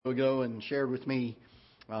ago and shared with me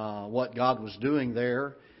what God was doing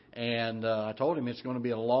there. And I told him it's going to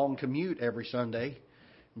be a long commute every Sunday.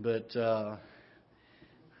 But I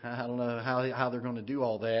don't know how they're going to do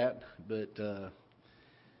all that. But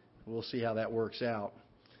we'll see how that works out.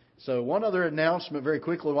 So one other announcement very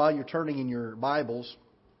quickly while you're turning in your Bibles.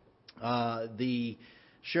 The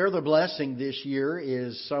Share the Blessing this year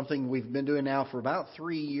is something we've been doing now for about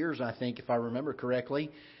 3 years, I think, if I remember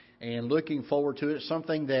correctly, and looking forward to it. It's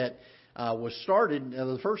something that was started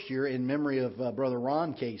the first year in memory of Brother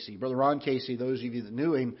Ron Casey. Brother Ron Casey, those of you that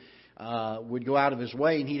knew him, would go out of his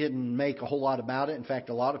way, and he didn't make a whole lot about it. In fact,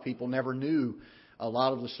 a lot of people never knew a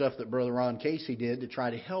lot of the stuff that Brother Ron Casey did to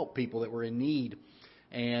try to help people that were in need.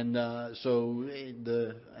 And so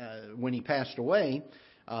when he passed away,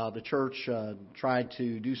 the church tried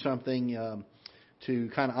to do something to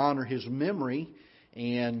kind of honor his memory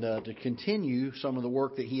and to continue some of the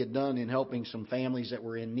work that he had done in helping some families that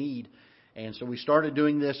were in need. And so we started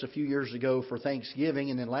doing this a few years ago for Thanksgiving.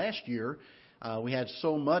 And then last year, we had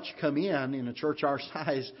so much come in a church our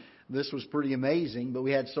size. This was pretty amazing. But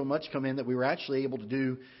we had so much come in that we were actually able to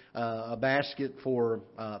do a basket for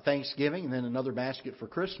Thanksgiving and then another basket for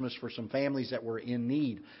Christmas for some families that were in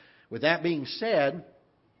need. With that being said,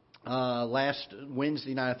 last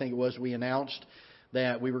Wednesday night, I think it was, we announced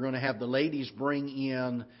that we were going to have the ladies bring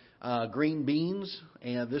in green beans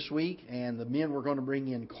this week, and the men were going to bring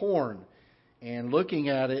in corn. And looking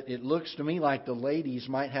at it, it looks to me like the ladies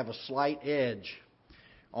might have a slight edge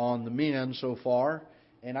on the men so far.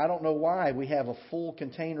 And I don't know why. We have a full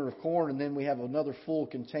container of corn, and then we have another full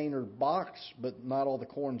container box, but not all the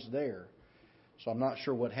corn's there. So I'm not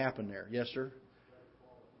sure what happened there. Yes, sir?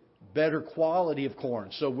 Better quality of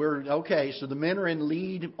corn. So we're okay. So the men are in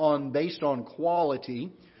lead based on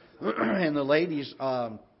quality, and the ladies,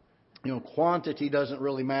 quantity doesn't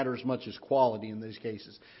really matter as much as quality in these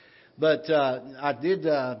cases. But I did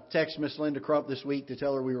text Miss Linda Crump this week to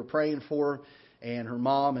tell her we were praying for her and her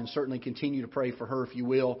mom, and certainly continue to pray for her if you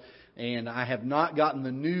will. And I have not gotten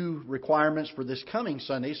the new requirements for this coming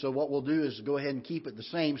Sunday. So what we'll do is go ahead and keep it the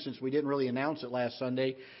same since we didn't really announce it last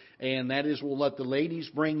Sunday. And that is we'll let the ladies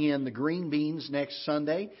bring in the green beans next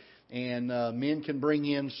Sunday, and men can bring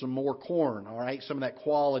in some more corn, all right, some of that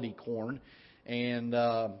quality corn. And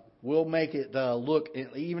we'll make it look,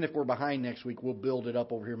 even if we're behind next week, we'll build it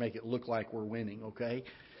up over here, make it look like we're winning, okay?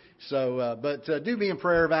 So, but do be in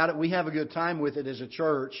prayer about it. We have a good time with it as a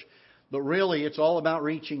church, but really it's all about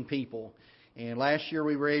reaching people. And last year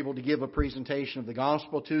we were able to give a presentation of the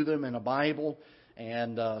gospel to them and a Bible,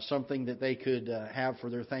 and something that they could have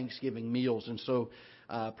for their Thanksgiving meals. And so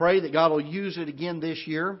pray that God will use it again this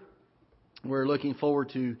year. We're looking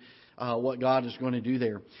forward to what God is going to do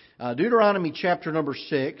there. Deuteronomy chapter number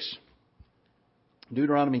 6.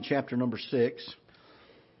 Deuteronomy chapter number 6.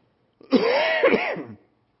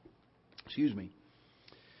 Excuse me.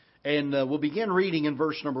 And we'll begin reading in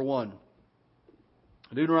verse number 1.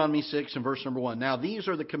 Deuteronomy 6 and verse number 1. Now these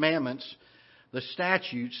are the commandments, the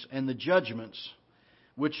statutes, and the judgments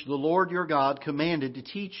which the Lord your God commanded to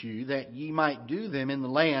teach you, that ye might do them in the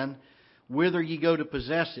land whither ye go to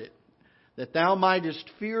possess it, that thou mightest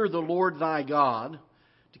fear the Lord thy God,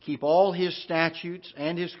 to keep all His statutes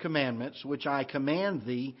and His commandments, which I command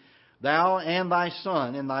thee, thou and thy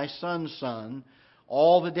son and thy son's son,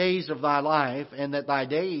 all the days of thy life, and that thy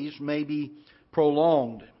days may be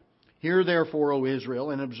prolonged. Hear therefore, O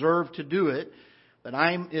Israel, and observe to do it, that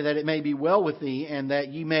it may be well with thee, and that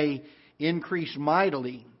ye may increase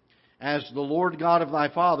mightily, as the Lord God of thy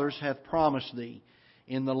fathers hath promised thee,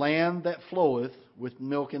 in the land that floweth with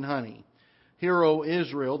milk and honey. Hear, O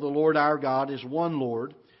Israel, the Lord our God is one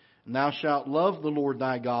Lord, and thou shalt love the Lord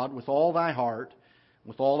thy God with all thy heart,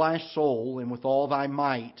 with all thy soul, and with all thy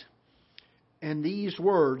might. And these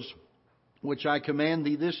words which I command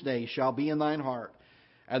thee this day shall be in thine heart,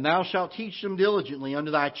 and thou shalt teach them diligently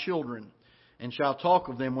unto thy children, and shalt talk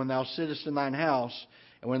of them when thou sittest in thine house,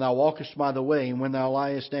 and when thou walkest by the way, and when thou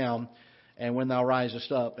liest down, and when thou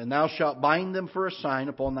risest up. And thou shalt bind them for a sign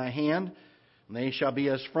upon thy hand, and they shall be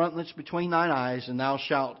as frontlets between thine eyes, and thou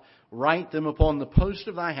shalt write them upon the post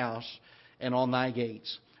of thy house and on thy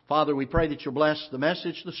gates. Father, we pray that you'll bless the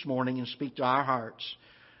message this morning and speak to our hearts.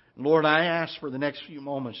 Lord, I ask for the next few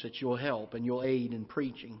moments that you'll help and you'll aid in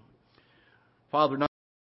preaching. Father, not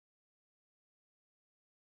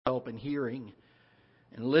help in hearing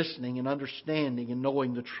and listening and understanding and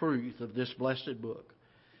knowing the truth of this blessed book.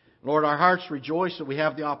 Lord, our hearts rejoice that we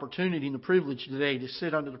have the opportunity and the privilege today to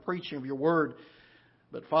sit under the preaching of your word.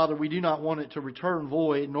 But Father, we do not want it to return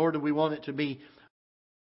void, nor do we want it to be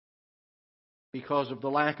because of the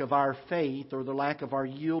lack of our faith or the lack of our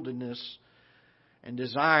yieldedness. and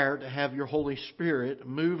desire to have your Holy Spirit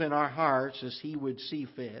move in our hearts as He would see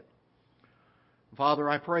fit. Father,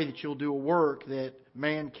 I pray that You'll do a work that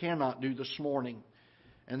man cannot do this morning,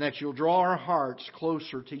 and that You'll draw our hearts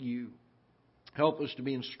closer to You. Help us to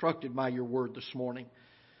be instructed by Your Word this morning.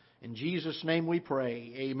 In Jesus' name we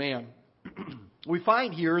pray. Amen. We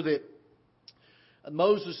find here that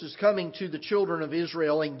Moses is coming to the children of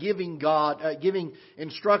Israel and giving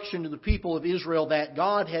instruction to the people of Israel that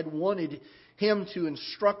God had wanted him to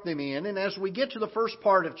instruct them in. And as we get to the first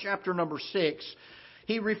part of chapter number 6,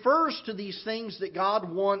 he refers to these things that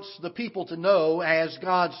God wants the people to know as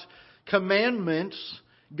God's commandments,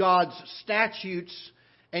 God's statutes,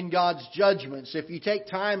 and God's judgments. If you take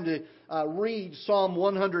time to read Psalm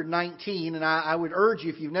 119, and I would urge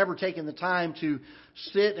you, if you've never taken the time to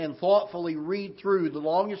sit and thoughtfully read through the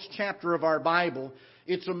longest chapter of our Bible,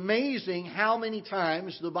 it's amazing how many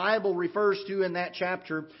times the Bible refers to in that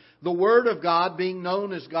chapter the Word of God being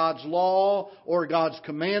known as God's law or God's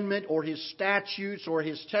commandment or His statutes or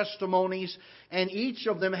His testimonies, and each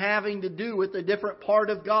of them having to do with a different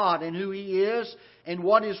part of God and who He is and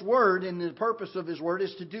what His Word and the purpose of His Word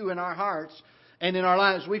is to do in our hearts and in our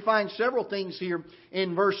lives. We find several things here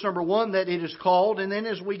in verse number 1 that it is called, and then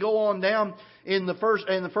as we go on down in the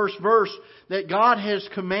first verse, that God has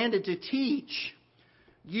commanded to teach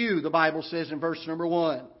you, the Bible says in verse number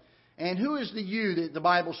 1. And who is the you that the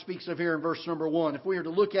Bible speaks of here in verse number 1? If we were to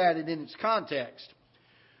look at it in its context,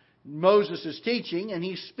 Moses is teaching, and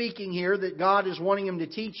he's speaking here that God is wanting him to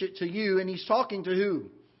teach it to you, and he's talking to who?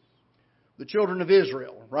 The children of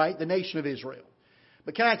Israel, right? The nation of Israel.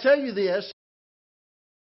 But can I tell you this?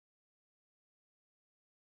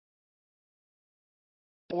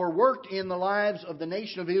 Or worked in the lives of the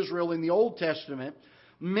nation of Israel in the Old Testament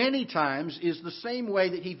many times is the same way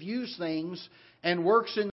that He views things and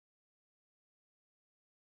works in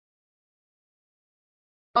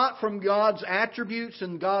not from God's attributes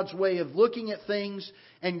and God's way of looking at things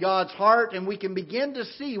and God's heart, and we can begin to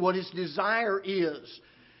see what His desire is.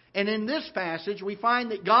 And in this passage, we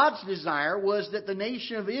find that God's desire was that the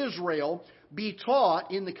nation of Israel be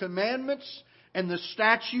taught in the commandments and the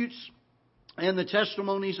statutes and the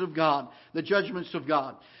testimonies of God, the judgments of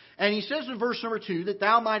God. And He says in verse number 2, that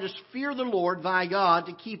thou mightest fear the Lord thy God,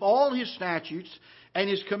 to keep all His statutes and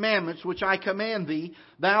His commandments, which I command thee,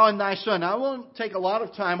 thou and thy son. Now, I won't take a lot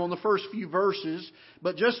of time on the first few verses,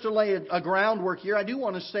 but just to lay a groundwork here, I do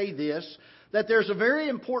want to say this, that there's a very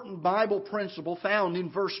important Bible principle found in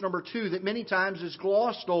verse number 2 that many times is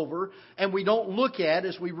glossed over and we don't look at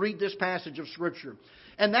as we read this passage of Scripture.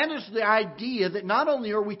 And that is the idea that not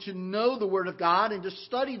only are we to know the Word of God and to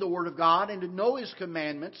study the Word of God and to know His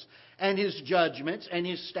commandments and His judgments and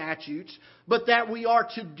His statutes, but that we are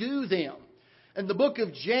to do them. And the book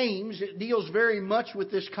of James, it deals very much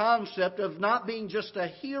with this concept of not being just a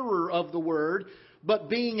hearer of the Word, but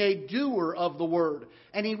being a doer of the Word.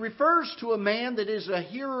 And he refers to a man that is a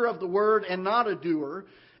hearer of the Word and not a doer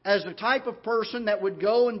as a type of person that would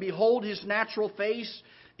go and behold his natural face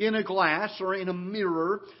in a glass or in a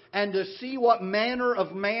mirror and to see what manner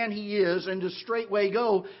of man he is and to straightway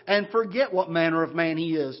go and forget what manner of man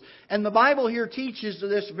he is. And the Bible here teaches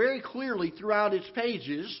this very clearly throughout its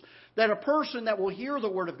pages, that a person that will hear the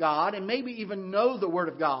Word of God and maybe even know the Word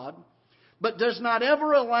of God, but does not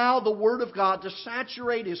ever allow the Word of God to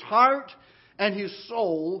saturate his heart and his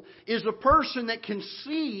soul, is a person that can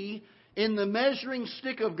see in the measuring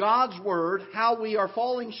stick of God's Word how we are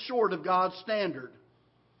falling short of God's standard.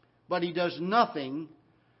 But he does nothing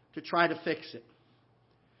to try to fix it.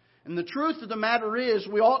 And the truth of the matter is,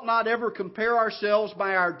 we ought not ever compare ourselves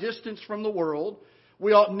by our distance from the world.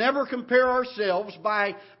 We ought never compare ourselves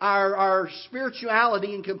by our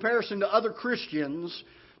spirituality in comparison to other Christians.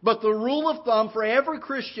 But the rule of thumb for every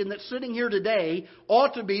Christian that's sitting here today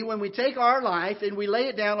ought to be when we take our life and we lay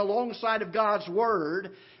it down alongside of God's Word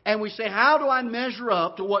and we say, how do I measure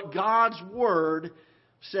up to what God's Word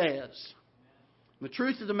says? The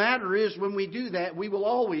truth of the matter is, when we do that, we will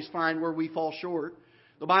always find where we fall short.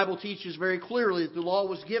 The Bible teaches very clearly that the law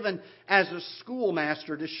was given as a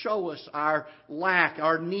schoolmaster to show us our lack,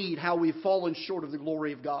 our need, how we've fallen short of the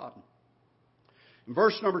glory of God. In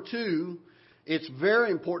verse number 2, it's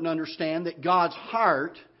very important to understand that God's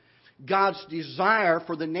heart, God's desire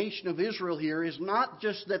for the nation of Israel here is not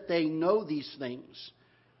just that they know these things.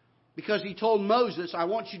 Because He told Moses, I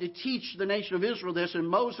want you to teach the nation of Israel this. And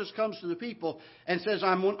Moses comes to the people and says,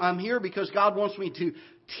 I'm here because God wants me to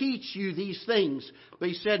teach you these things. But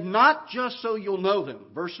He said, not just so you'll know them.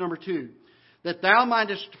 Verse number 2. That thou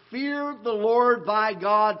mightest fear the Lord thy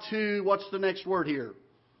God to, what's the next word here?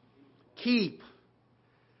 Keep.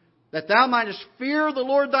 That thou mightest fear the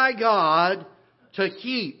Lord thy God to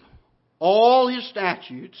keep all His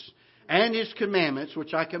statutes and His commandments,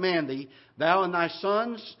 which I command thee, thou and thy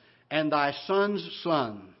sons and thy son's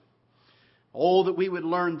son. Oh, that we would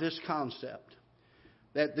learn this concept,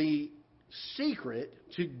 that the secret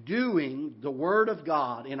to doing the Word of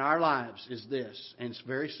God in our lives is this, and it's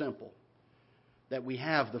very simple, that we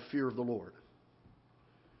have the fear of the Lord.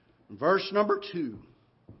 Verse number 2,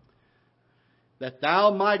 that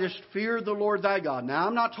thou mightest fear the Lord thy God. Now,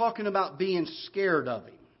 I'm not talking about being scared of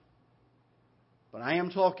Him, but I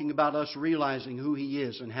am talking about us realizing who He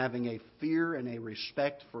is and having a fear and a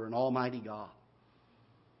respect for an almighty God.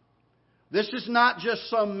 This is not just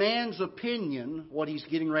some man's opinion, what he's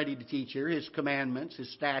getting ready to teach here, his commandments, his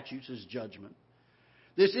statutes, his judgment.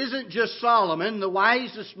 This isn't just Solomon, the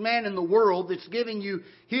wisest man in the world, that's giving you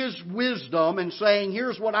his wisdom and saying,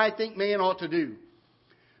 here's what I think man ought to do.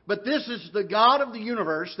 But this is the God of the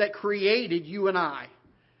universe that created you and I.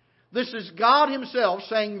 This is God Himself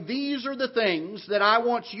saying, these are the things that I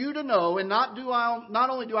want you to know, and not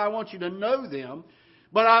only do I want you to know them,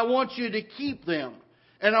 but I want you to keep them.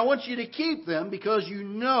 And I want you to keep them because you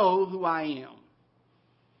know who I am.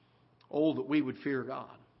 Oh, that we would fear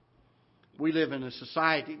God. We live in a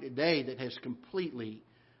society today that has completely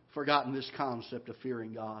forgotten this concept of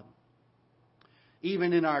fearing God.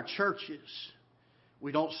 Even in our churches,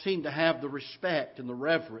 we don't seem to have the respect and the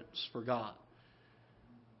reverence for God.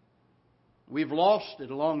 We've lost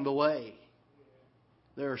it along the way.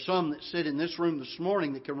 There are some that sit in this room this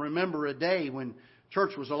morning that can remember a day when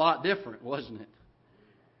church was a lot different, wasn't it?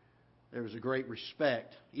 There was a great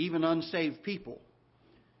respect. Even unsaved people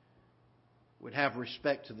would have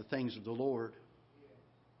respect to the things of the Lord.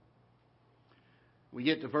 We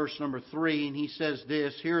get to verse number 3, and he says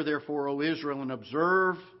this, hear therefore, O Israel, and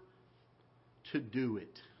observe to do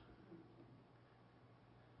it.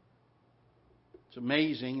 It's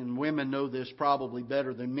amazing, and women know this probably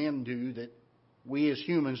better than men do, that we as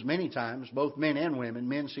humans many times, both men and women,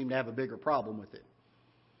 men seem to have a bigger problem with it.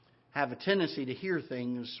 Have a tendency to hear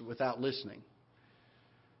things without listening.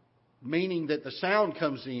 Meaning that the sound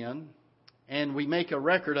comes in and we make a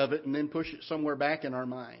record of it and then push it somewhere back in our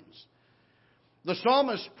minds. The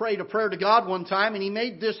psalmist prayed a prayer to God one time and he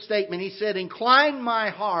made this statement. He said, incline my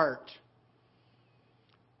heart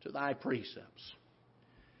to thy precepts.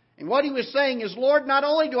 And what he was saying is, Lord, not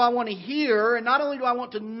only do I want to hear and not only do I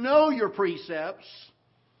want to know your precepts,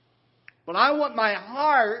 but I want my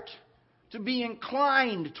heart to be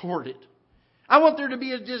inclined toward it. I want there to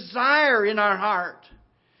be a desire in our heart.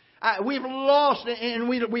 We've lost, and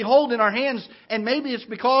we hold in our hands, and maybe it's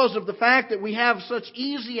because of the fact that we have such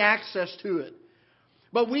easy access to it.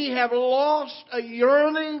 But we have lost a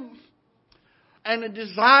yearning and a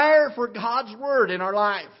desire for God's Word in our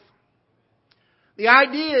life. The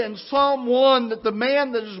idea in Psalm 1 that the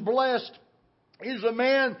man that is blessed is a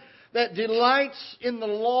man that delights in the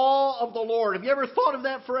law of the Lord. Have you ever thought of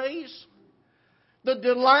that phrase? The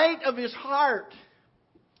delight of his heart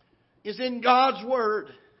is in God's Word.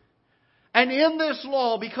 And in this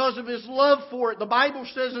law, because of his love for it, the Bible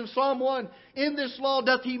says in Psalm 1, in this law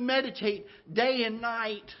doth he meditate day and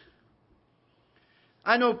night.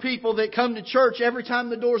 I know people that come to church every time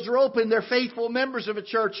the doors are open. They're faithful members of a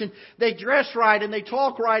church and they dress right and they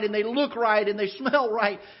talk right and they look right and they smell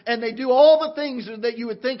right and they do all the things that you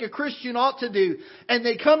would think a Christian ought to do. And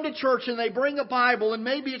they come to church and they bring a Bible, and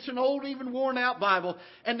maybe it's an old, even worn out Bible,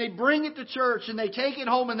 and they bring it to church and they take it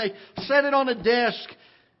home and they set it on a desk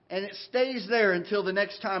and it stays there until the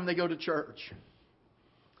next time they go to church.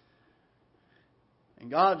 And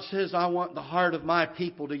God says, I want the heart of my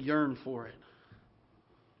people to yearn for it.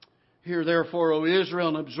 Hear therefore, O Israel,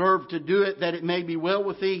 and observe to do it, that it may be well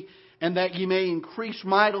with thee, and that ye may increase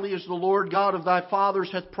mightily, as the Lord God of thy fathers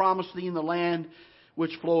hath promised thee in the land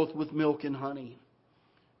which floweth with milk and honey.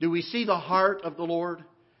 Do we see the heart of the Lord?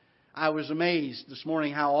 I was amazed this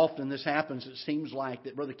morning how often this happens. It seems like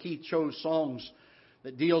that Brother Keith chose songs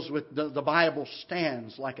that deals with the Bible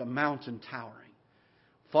stands like a mountain towering,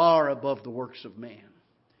 far above the works of man.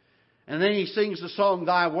 And then he sings the song,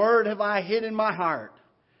 Thy word have I hid in my heart,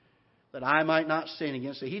 that I might not sin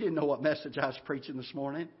against it. He didn't know what message I was preaching this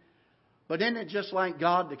morning. But isn't it just like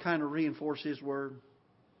God to kind of reinforce His Word?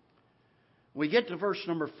 We get to verse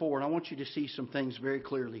number 4, and I want you to see some things very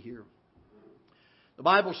clearly here. The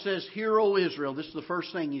Bible says, Hear, O Israel. This is the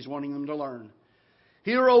first thing He's wanting them to learn.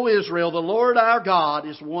 Hear, O Israel, the Lord our God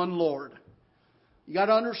is one Lord. You got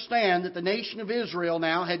to understand that the nation of Israel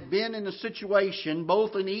now had been in a situation,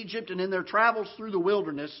 both in Egypt and in their travels through the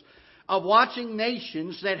wilderness, of watching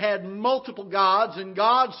nations that had multiple gods and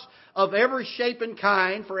gods of every shape and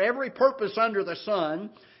kind for every purpose under the sun.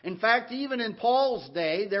 In fact, even in Paul's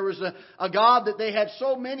day, there was a god that they had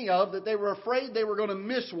so many of that they were afraid they were going to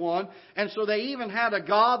miss one. And so they even had a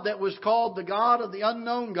god that was called the God of the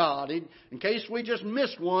unknown God. In case we just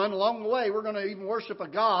missed one along the way, we're going to even worship a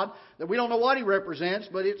god that we don't know what he represents,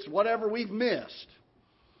 but it's whatever we've missed.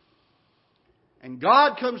 And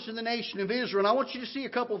God comes to the nation of Israel. And I want you to see a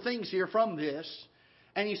couple of things here from this.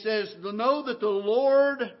 And He says, to know that the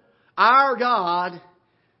Lord, our God,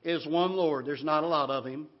 is one Lord. There's not a lot of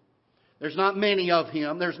Him. There's not many of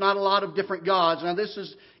Him. There's not a lot of different gods. Now this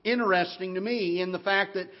is interesting to me in the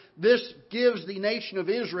fact that this gives the nation of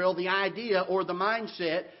Israel the idea or the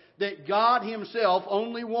mindset that God Himself,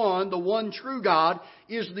 only one, the one true God,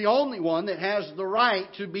 is the only one that has the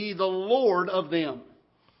right to be the Lord of them.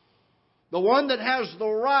 The one that has the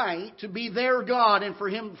right to be their God and for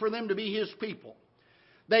them to be His people.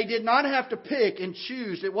 They did not have to pick and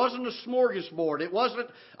choose. It wasn't a smorgasbord. It wasn't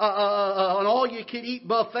an all-you-can-eat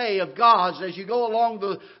buffet of gods as you go along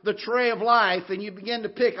the tray of life and you begin to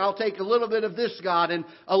pick, I'll take a little bit of this God and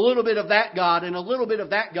a little bit of that God and a little bit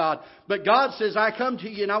of that God. But God says, I come to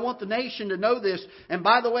you and I want the nation to know this. And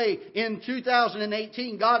by the way, in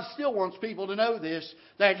 2018, God still wants people to know this,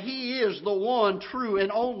 that He is the one true and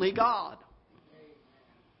only God.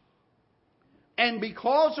 And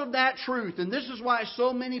because of that truth, and this is why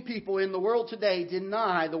so many people in the world today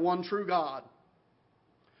deny the one true God.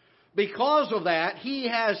 Because of that, He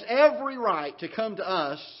has every right to come to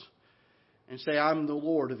us and say, I'm the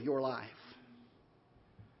Lord of your life.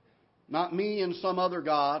 Not me and some other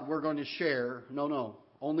God we're going to share. No.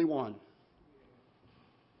 Only one.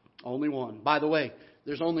 Only one. By the way,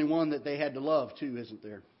 there's only one that they had to love too, isn't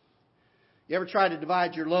there? You ever try to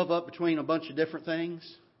divide your love up between a bunch of different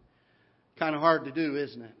things? Kind of hard to do,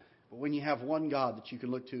 isn't it? But when you have one God that you can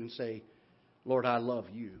look to and say, Lord, I love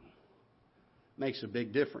you, makes a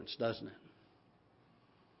big difference, doesn't it?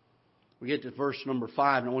 We get to verse number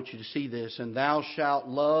 5, and I want you to see this. And thou shalt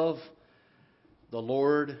love the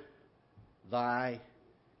Lord thy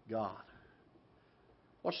God.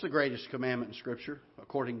 What's the greatest commandment in Scripture,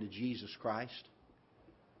 according to Jesus Christ?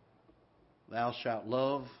 Thou shalt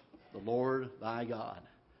love the Lord thy God.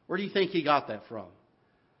 Where do you think He got that from?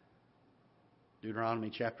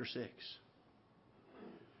 Deuteronomy chapter 6.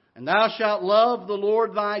 And thou shalt love the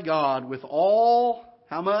Lord thy God with all,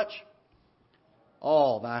 how much?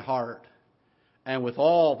 All thy heart, and with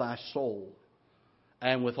all thy soul,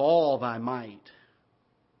 and with all thy might.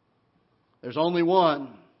 There's only one.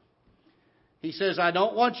 He says, I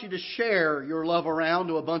don't want you to share your love around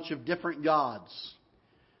to a bunch of different gods.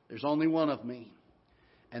 There's only one of me.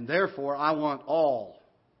 And therefore, I want all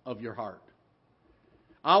of your heart.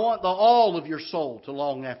 I want all of your soul to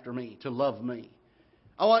long after me, to love me.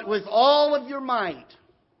 I want with all of your might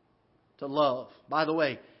to love. By the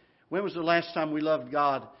way, when was the last time we loved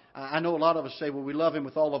God? I know a lot of us say, well, we love Him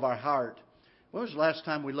with all of our heart. When was the last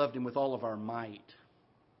time we loved Him with all of our might?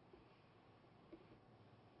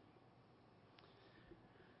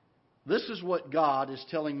 This is what God is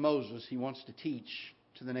telling Moses He wants to teach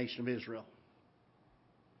to the nation of Israel.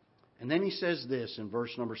 And then He says this in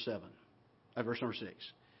verse number 7. Verse number 6.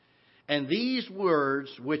 And these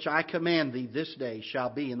words which I command thee this day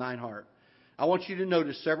shall be in thine heart. I want you to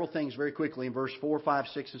notice several things very quickly in verse 4, 5,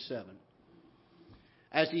 6, and 7.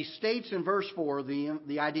 As he states in verse 4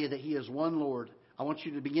 the idea that He is one Lord, I want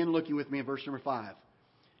you to begin looking with me in verse number 5.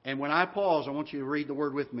 And when I pause, I want you to read the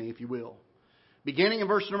word with me, if you will. Beginning in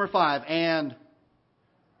verse number 5. And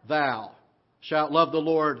thou shalt love the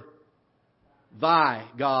Lord thy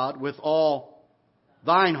God with all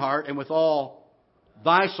thine heart, and with all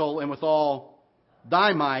thy soul, and with all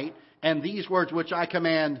thy might. And these words which I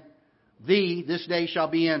command thee this day shall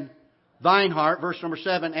be in thine heart. Verse number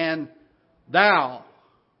 7. And thou.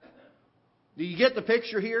 Do you get the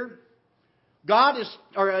picture here?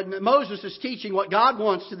 Moses is teaching what God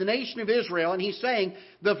wants to the nation of Israel. And he's saying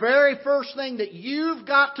the very first thing that you've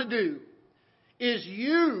got to do is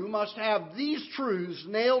you must have these truths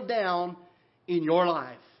nailed down in your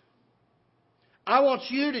life. I want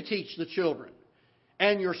you to teach the children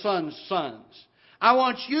and your sons' sons. I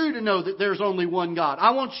want you to know that there's only one God.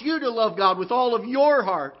 I want you to love God with all of your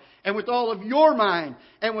heart and with all of your mind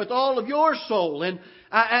and with all of your soul. And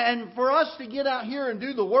for us to get out here and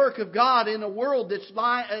do the work of God in a world that's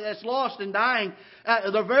lost and dying,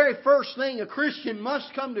 the very first thing a Christian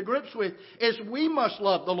must come to grips with is we must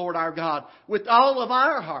love the Lord our God with all of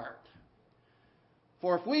our heart.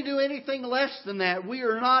 For if we do anything less than that, we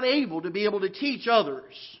are not able to be able to teach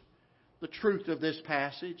others the truth of this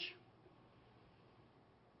passage.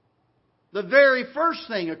 The very first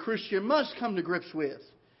thing a Christian must come to grips with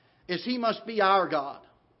is He must be our God.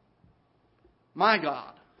 My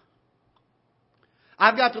God.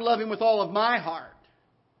 I've got to love Him with all of my heart,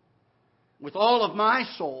 with all of my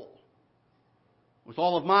soul, with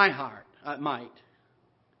all of my might.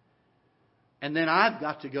 And then I've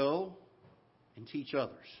got to go and teach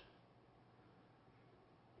others.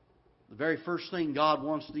 The very first thing God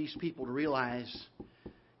wants these people to realize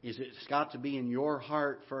is it's got to be in your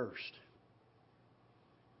heart first.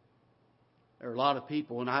 There are a lot of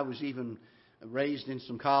people, and I was even raised in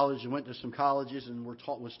some college and went to some colleges and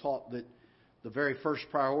was taught that the very first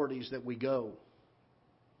priority is that we go.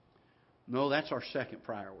 No, that's our second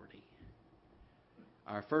priority.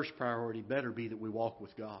 Our first priority better be that we walk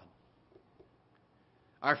with God.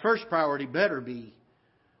 Our first priority better be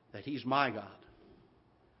that He's my God.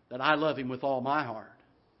 That I love Him with all my heart,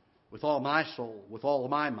 with all my soul, with all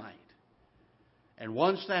of my might. And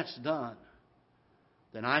once that's done,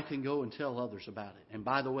 then I can go and tell others about it. And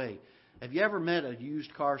by the way, have you ever met a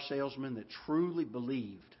used car salesman that truly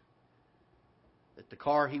believed that the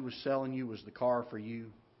car he was selling you was the car for you?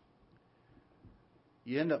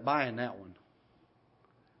 You end up buying that one.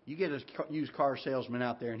 You get a used car salesman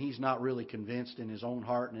out there and he's not really convinced in his own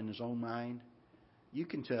heart and in his own mind. You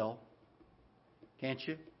can tell. Can't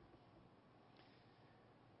you?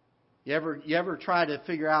 You ever try to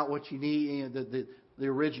figure out what you need, the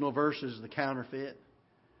original versus the counterfeit?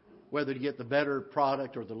 Whether to get the better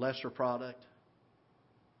product or the lesser product.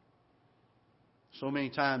 So many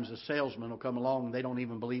times a salesman will come along and they don't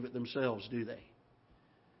even believe it themselves, do they?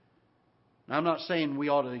 Now, I'm not saying we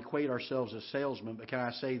ought to equate ourselves as salesmen, but can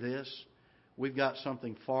I say this? We've got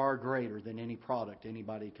something far greater than any product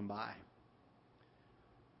anybody can buy.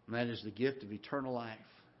 And that is the gift of eternal life.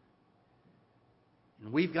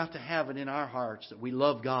 And we've got to have it in our hearts that we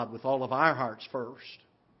love God with all of our hearts first.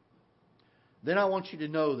 Then I want you to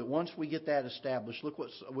know that once we get that established, look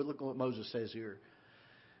what Moses says here.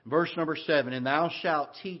 Verse number 7, and thou shalt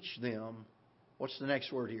teach them, what's the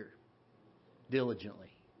next word here? Diligently.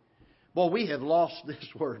 Boy, we have lost this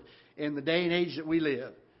word in the day and age that we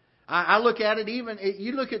live. I look at it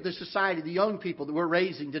you look at the society, the young people that we're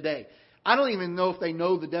raising today. I don't even know if they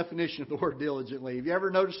know the definition of the word diligently. Have you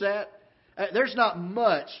ever noticed that? There's not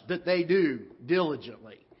much that they do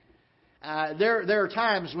diligently. There are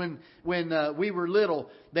times when we were little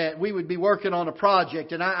that we would be working on a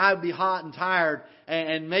project and I'd be hot and tired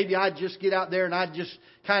and maybe I'd just get out there and I'd just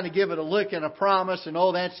kind of give it a look and a promise and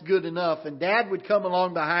that's good enough. And Dad would come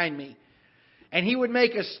along behind me and he would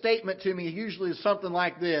make a statement to me, usually something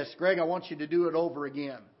like this: Greg, I want you to do it over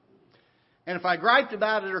again. And if I griped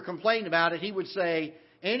about it or complained about it, he would say,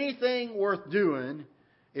 anything worth doing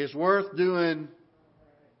is worth doing.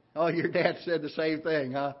 Oh, your dad said the same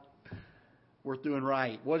thing, huh? Worth doing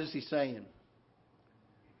right. What is he saying?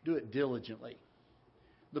 Do it diligently.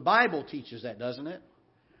 The Bible teaches that, doesn't it?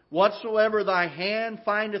 Whatsoever thy hand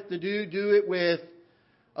findeth to do, do it with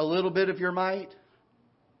a little bit of your might,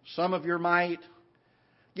 some of your might.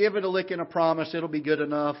 Give it a lick and a promise, it'll be good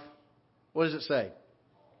enough. What does it say?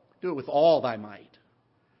 Do it with all thy might.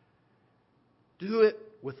 Do it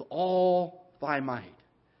with all thy might.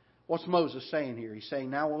 What's Moses saying here? He's saying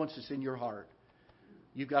now once it's in your heart,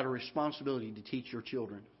 you've got a responsibility to teach your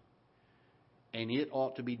children. And it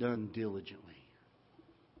ought to be done diligently.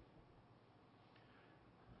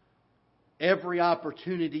 Every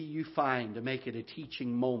opportunity you find to make it a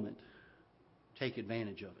teaching moment, take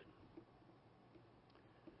advantage of it.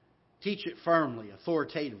 Teach it firmly,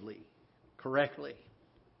 authoritatively, correctly.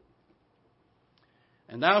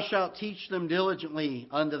 And thou shalt teach them diligently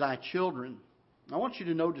unto thy children. I want you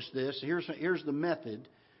to notice this. Here's the method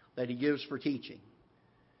that he gives for teaching.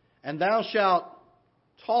 And thou shalt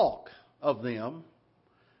talk of them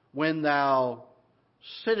when thou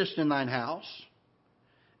sittest in thine house,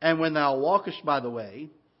 and when thou walkest by the way,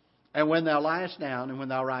 and when thou liest down, and when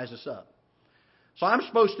thou risest up. So I'm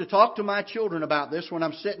supposed to talk to my children about this when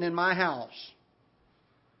I'm sitting in my house,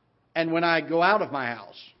 and when I go out of my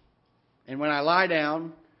house, and when I lie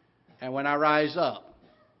down, and when I rise up.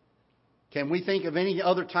 Can we think of any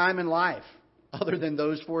other time in life other than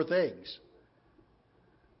those four things?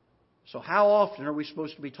 So how often are we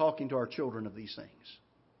supposed to be talking to our children of these things?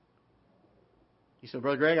 He said,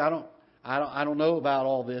 Brother Greg, I don't know about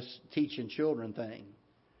all this teaching children thing.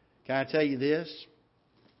 Can I tell you this?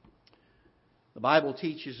 The Bible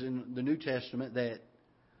teaches in the New Testament that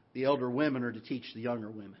the elder women are to teach the younger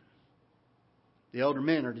women. The elder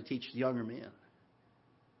men are to teach the younger men.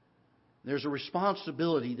 There's a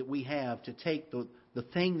responsibility that we have to take the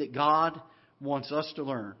thing that God wants us to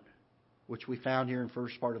learn, which we found here in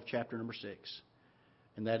first part of chapter number 6,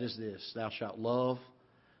 And that is this: Thou shalt love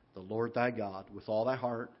the Lord thy God with all thy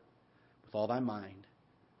heart, with all thy mind,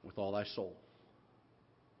 with all thy soul.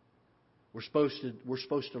 We're supposed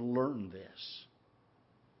to learn this.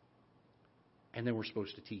 And then we're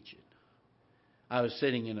supposed to teach it. I was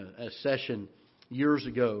sitting in a session years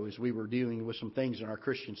ago as we were dealing with some things in our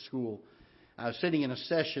Christian school. I was sitting in a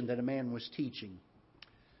session that a man was teaching.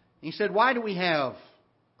 He said, why do we have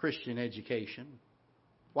Christian education?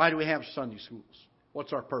 Why do we have Sunday schools?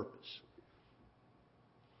 What's our purpose?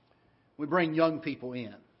 We bring young people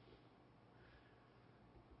in.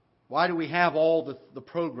 Why do we have all the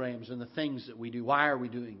programs and the things that we do? Why are we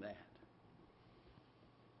doing that?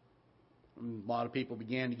 And a lot of people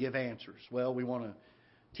began to give answers. Well, we want to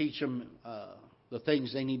teach them the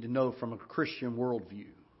things they need to know from a Christian worldview.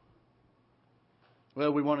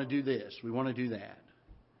 Well, we want to do this. We want to do that.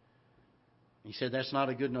 He said that's not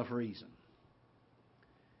a good enough reason.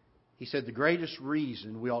 He said the greatest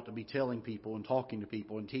reason we ought to be telling people and talking to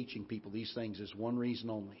people and teaching people these things is one reason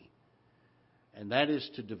only. And that is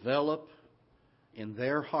to develop in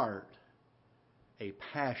their heart a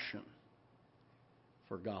passion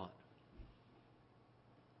for God.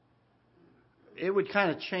 It would kind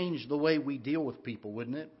of change the way we deal with people,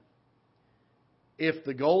 wouldn't it? If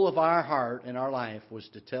the goal of our heart and our life was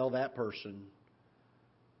to tell that person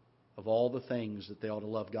of all the things that they ought to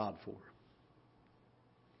love God for.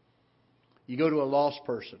 You go to a lost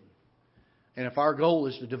person, and if our goal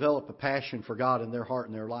is to develop a passion for God in their heart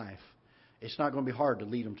and their life, it's not going to be hard to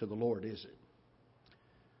lead them to the Lord, is it?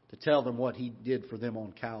 To tell them what He did for them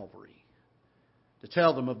on Calvary. To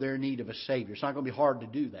tell them of their need of a Savior. It's not going to be hard to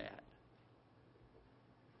do that.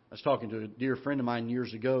 I was talking to a dear friend of mine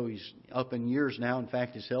years ago. He's up in years now. In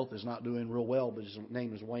fact, his health is not doing real well, but his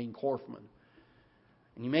name is Wayne Korfman.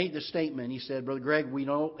 And he made this statement. He said, Brother Greg,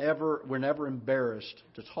 we're never embarrassed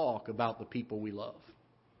to talk about the people we love.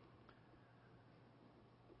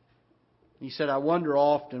 He said, I wonder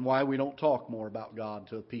often why we don't talk more about God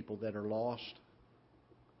to people that are lost.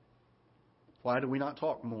 Why do we not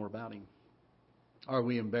talk more about Him? Are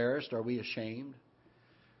we embarrassed? Are we ashamed?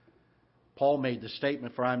 Paul made the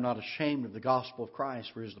statement, for I am not ashamed of the gospel of Christ,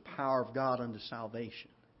 for it is the power of God unto salvation.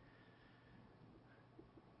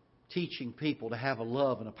 Teaching people to have a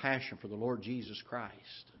love and a passion for the Lord Jesus Christ.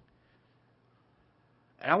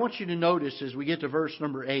 And I want you to notice as we get to verse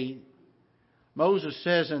number 8, Moses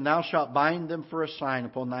says, And thou shalt bind them for a sign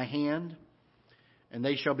upon thy hand, and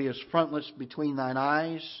they shall be as frontlets between thine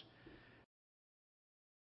eyes,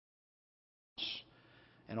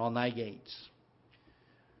 and on thy gates.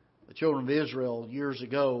 The children of Israel years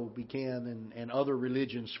ago began, and other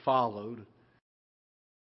religions followed,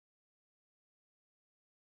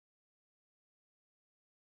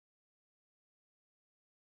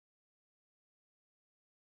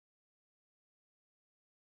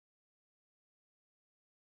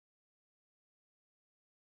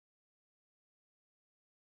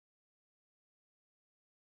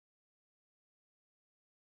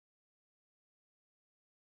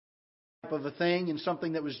 of a thing and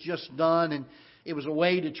something that was just done, and it was a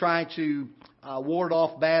way to try to ward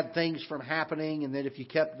off bad things from happening, and that if you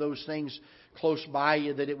kept those things close by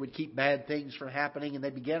you, that it would keep bad things from happening. And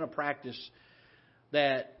they began a practice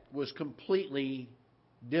that was completely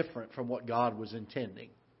different from what God was intending.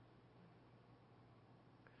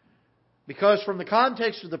 Because from the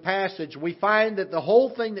context of the passage, we find that the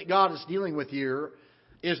whole thing that God is dealing with here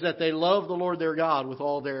is that they love the Lord their God with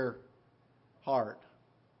all their heart.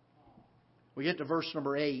 We get to verse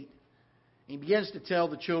number 8. He begins to tell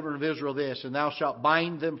the children of Israel this, And thou shalt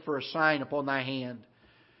bind them for a sign upon thy hand.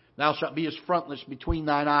 Thou shalt be as frontlets between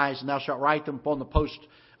thine eyes, and thou shalt write them upon the post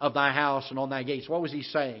of thy house and on thy gates. What was he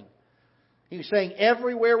saying? He was saying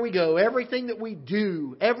everywhere we go, everything that we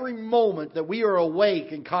do, every moment that we are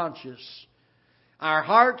awake and conscious, our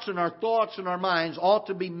hearts and our thoughts and our minds ought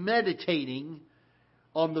to be meditating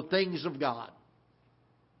on the things of God.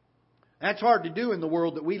 That's hard to do in the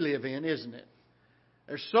world that we live in, isn't it?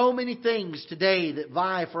 There's so many things today that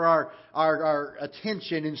vie for our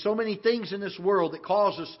attention, and so many things in this world that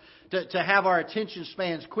cause us to have our attention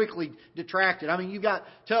spans quickly detracted. I mean, you've got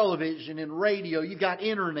television and radio, you've got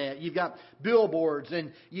internet, you've got billboards,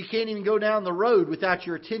 and you can't even go down the road without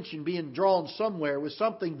your attention being drawn somewhere with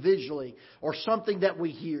something visually or something that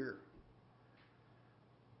we hear.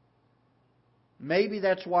 Maybe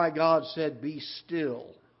that's why God said, Be still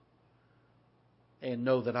and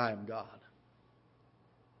know that I am God.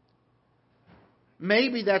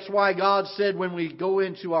 Maybe that's why God said when we go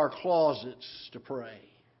into our closets to pray.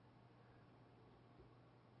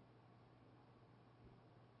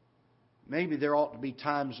 Maybe there ought to be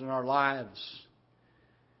times in our lives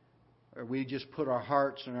or we just put our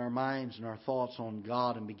hearts and our minds and our thoughts on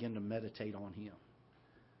God and begin to meditate on Him.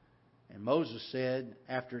 And Moses said,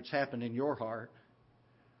 after it's happened in your heart,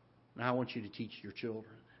 now I want you to teach your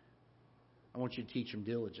children. I want you to teach them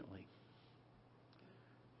diligently.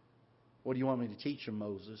 What do you want me to teach them,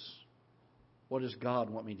 Moses? What does God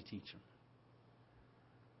want me to teach them?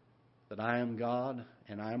 That I am God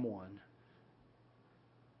and I am one.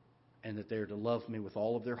 And that they are to love me with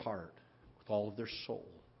all of their heart, with all of their soul,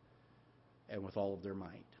 and with all of their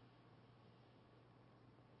might.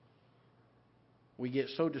 We get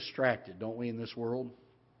so distracted, don't we, in this world?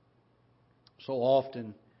 So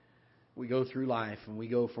often we go through life and we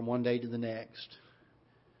go from one day to the next.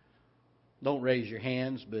 Don't raise your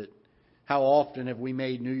hands, but how often have we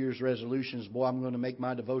made New Year's resolutions? Boy, I'm going to make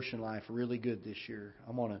my devotion life really good this year.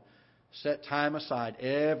 I'm going to set time aside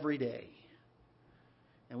every day.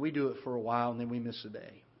 And we do it for a while and then we miss a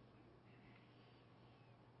day.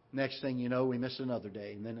 Next thing you know, we miss another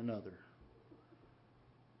day and then another.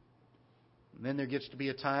 And then there gets to be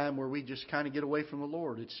a time where we just kind of get away from the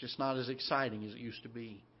Lord. It's just not as exciting as it used to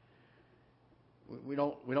be. We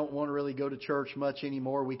don't want to really go to church much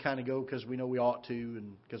anymore. We kind of go because we know we ought to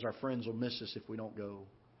and because our friends will miss us if we don't go.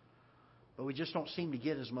 But we just don't seem to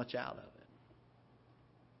get as much out of it.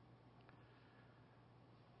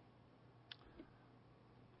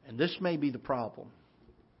 And this may be the problem.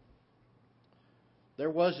 There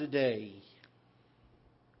was a day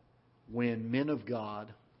when men of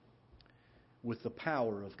God, with the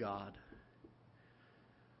power of God,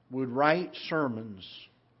 would write sermons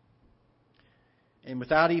and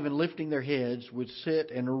without even lifting their heads would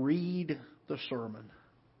sit and read the sermon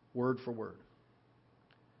word for word.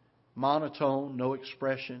 Monotone, no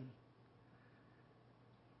expression.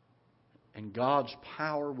 And God's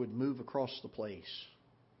power would move across the place.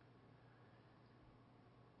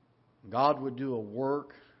 God would do a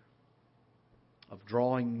work of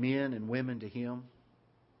drawing men and women to Him.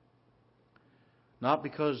 Not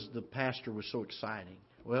because the pastor was so exciting.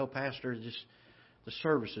 Well, pastor, the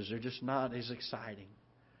services are just not as exciting.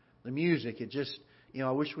 The music,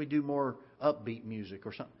 I wish we'd do more upbeat music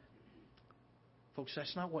or something. Folks,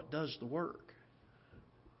 that's not what does the work.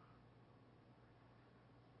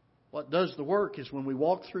 What does the work is when we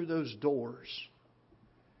walk through those doors,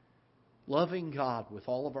 loving God with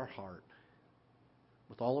all of our heart,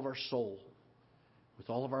 with all of our soul, with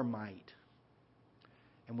all of our might.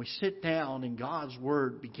 And we sit down and God's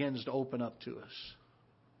Word begins to open up to us.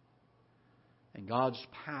 And God's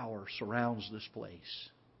power surrounds this place.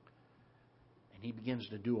 And He begins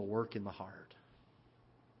to do a work in the heart.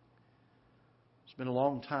 It's been a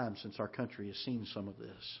long time since our country has seen some of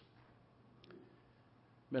this.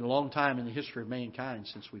 It's been a long time in the history of mankind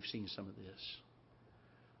since we've seen some of this.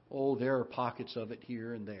 Oh, there are pockets of it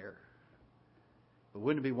here and there. But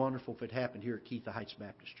wouldn't it be wonderful if it happened here at Ketha Heights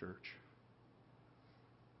Baptist Church?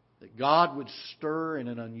 That God would stir in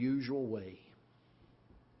an unusual way.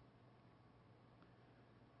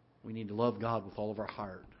 We need to love God with all of our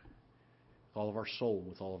heart, with all of our soul,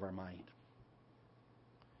 with all of our might.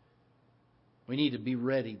 We need to be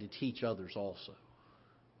ready to teach others also.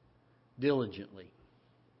 Diligently.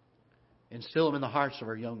 Instill them in the hearts of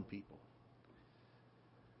our young people.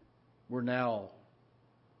 We're now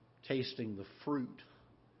tasting the fruit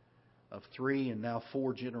of 3 and now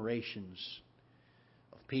 4 generations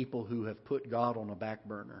of people who have put God on a back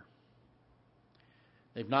burner.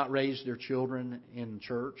 They've not raised their children in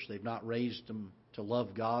church. They've not raised them to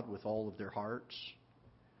love God with all of their hearts.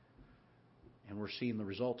 And we're seeing the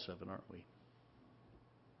results of it, aren't we?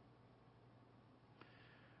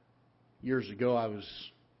 Years ago, I was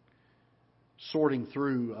sorting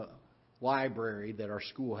through a library that our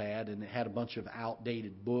school had, and it had a bunch of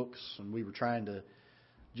outdated books, and we were trying to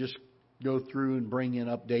just go through and bring in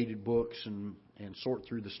updated books and sort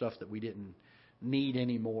through the stuff that we didn't need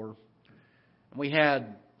anymore. And we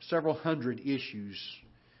had several hundred issues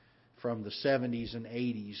from the 70s and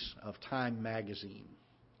 80s of Time magazine.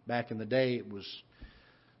 Back in the day, it was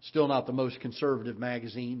still not the most conservative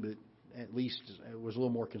magazine, but at least it was a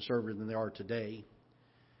little more conservative than they are today.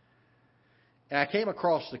 And I came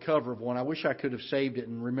across the cover of one. I wish I could have saved it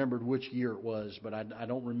and remembered which year it was, but I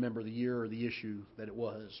don't remember the year or the issue that it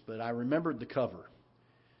was. But I remembered the cover.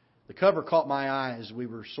 The cover caught my eye as we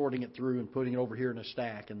were sorting it through and putting it over here in a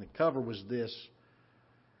stack. And the cover was this.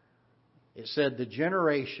 It said, "The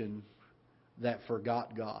generation that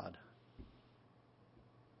forgot God."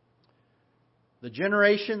 The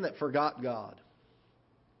generation that forgot God.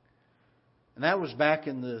 And that was back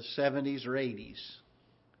in the 70s or 80s.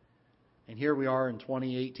 And here we are in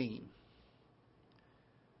 2018.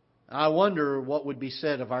 I wonder what would be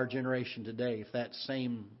said of our generation today if that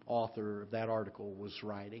same author of that article was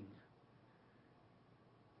writing.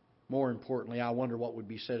 More importantly, I wonder what would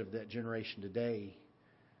be said of that generation today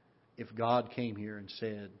if God came here and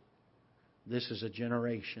said, this is a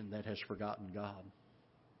generation that has forgotten God.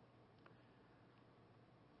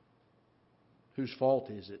 Whose fault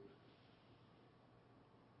is it?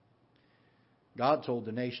 God told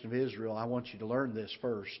the nation of Israel, I want you to learn this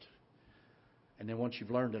first. And then once you've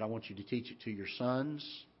learned it, I want you to teach it to your sons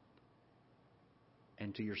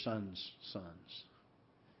and to your sons' sons.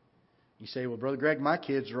 You say, well, Brother Greg, my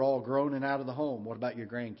kids are all grown and out of the home. What about your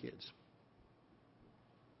grandkids?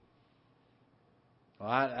 Well,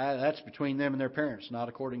 that's between them and their parents, not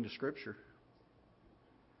according to Scripture.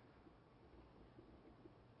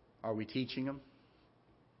 Are we teaching them?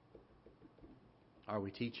 Are we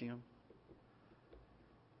teaching them?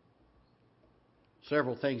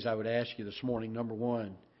 Several things I would ask you this morning. Number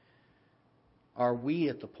one, are we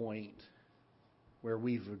at the point where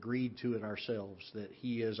we've agreed to it ourselves that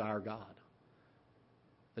He is our God?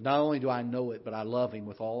 That not only do I know it, but I love Him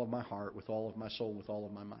with all of my heart, with all of my soul, with all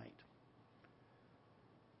of my might.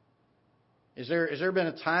 Has there been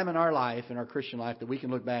a time in our life, in our Christian life, that we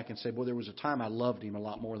can look back and say, boy, there was a time I loved Him a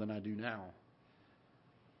lot more than I do now?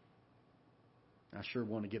 I sure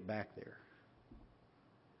want to get back there.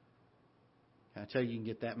 Can I tell you, you can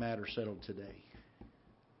get that matter settled today.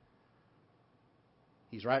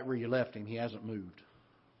 He's right where you left Him. He hasn't moved.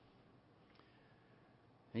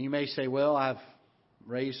 And you may say, well, I've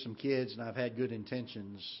raised some kids and I've had good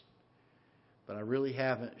intentions, but I really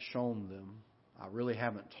haven't shown them, I really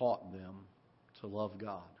haven't taught them to love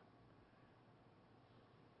God.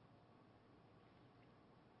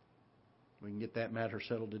 We can get that matter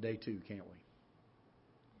settled today too, can't we?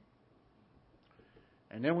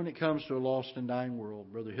 And then when it comes to a lost and dying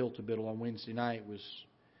world, Brother Hiltebittle on Wednesday night was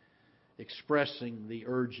expressing the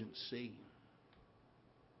urgency.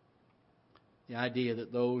 The idea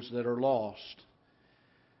that those that are lost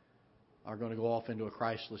are going to go off into a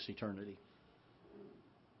Christless eternity.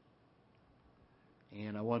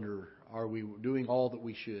 And I wonder, are we doing all that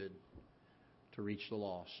we should to reach the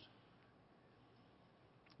lost?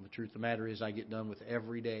 And the truth of the matter is, I get done with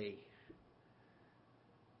every day.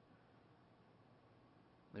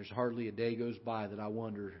 There's hardly a day goes by that I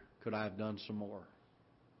wonder, could I have done some more?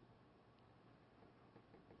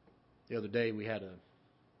 The other day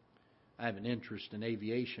I have an interest in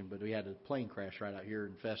aviation, but we had a plane crash right out here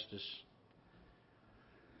in Festus.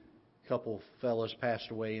 A couple fellas passed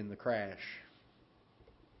away in the crash.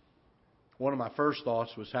 One of my first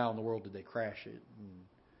thoughts was, how in the world did they crash it? And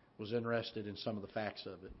was interested in some of the facts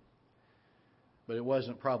of it. But it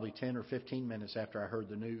wasn't probably 10 or 15 minutes after I heard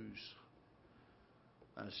the news.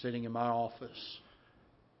 I was sitting in my office,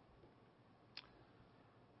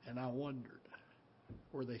 and I wondered,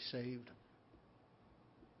 were they saved?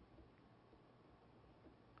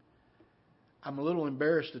 I'm a little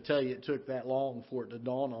embarrassed to tell you it took that long for it to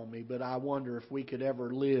dawn on me, but I wonder if we could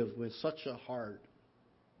ever live with such a heart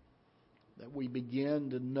that we begin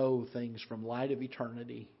to know things from light of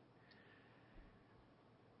eternity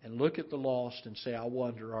and look at the lost and say, I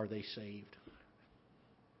wonder, are they saved?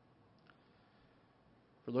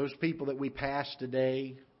 For those people that we pass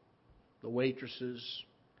today, the waitresses,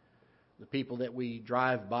 the people that we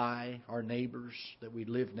drive by, our neighbors that we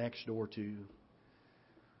live next door to,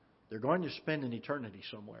 they're going to spend an eternity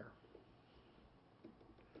somewhere.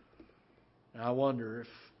 And I wonder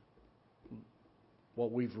if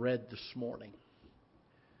what we've read this morning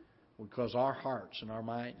would cause our hearts and our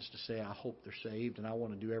minds to say, I hope they're saved, and I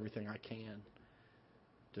want to do everything I can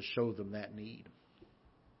to show them that need.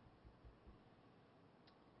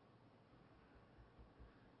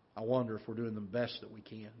 I wonder if we're doing the best that we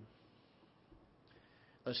can.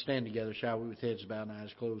 Let's stand together, shall we, with heads bowed and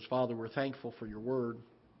eyes closed. Father, we're thankful for your word.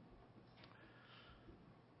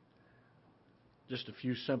 Just a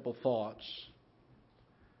few simple thoughts.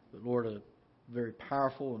 But Lord, a very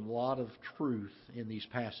powerful and a lot of truth in these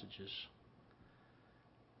passages.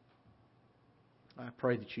 I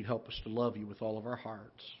pray that you'd help us to love you with all of our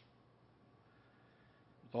hearts,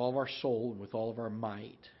 with all of our soul, and with all of our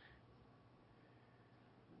might.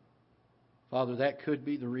 Father, that could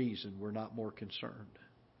be the reason we're not more concerned.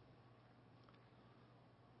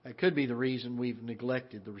 That could be the reason we've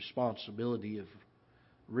neglected the responsibility of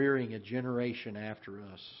rearing a generation after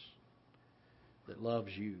us that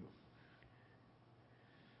loves you.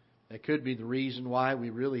 That could be the reason why we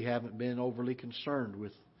really haven't been overly concerned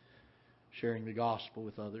with sharing the gospel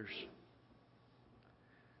with others.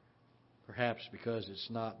 Perhaps because it's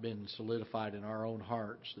not been solidified in our own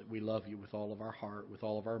hearts that we love you with all of our heart, with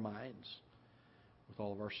all of our minds, with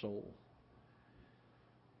all of our soul.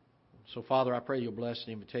 So, Father, I pray You'll bless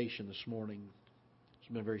the invitation this morning.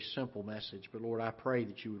 It's been a very simple message, but Lord, I pray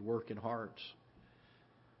that You would work in hearts.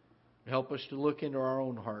 Help us to look into our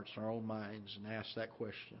own hearts, our own minds, and ask that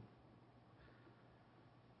question.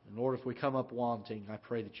 And Lord, if we come up wanting, I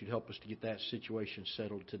pray that You'd help us to get that situation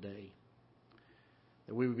settled today.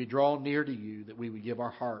 That we would be drawn near to You, that we would give our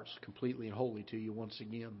hearts completely and wholly to You once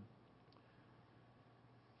again.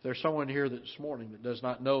 If there's someone here this morning that does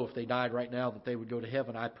not know if they died right now that they would go to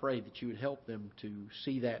heaven, I pray that You would help them to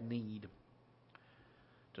see that need.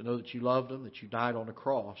 To know that You loved them, that You died on a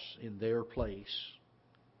cross in their place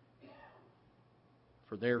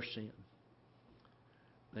for their sin.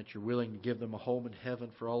 That You're willing to give them a home in heaven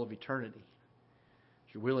for all of eternity.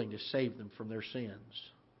 That You're willing to save them from their sins.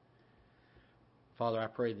 Father, I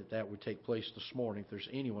pray that that would take place this morning if there's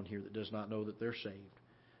anyone here that does not know that they're saved.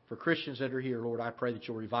 For Christians that are here, Lord, I pray that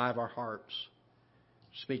You'll revive our hearts.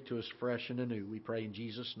 Speak to us fresh and anew. We pray in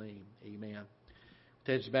Jesus' name. Amen. With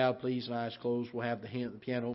heads bowed, please, and eyes closed. We'll have the piano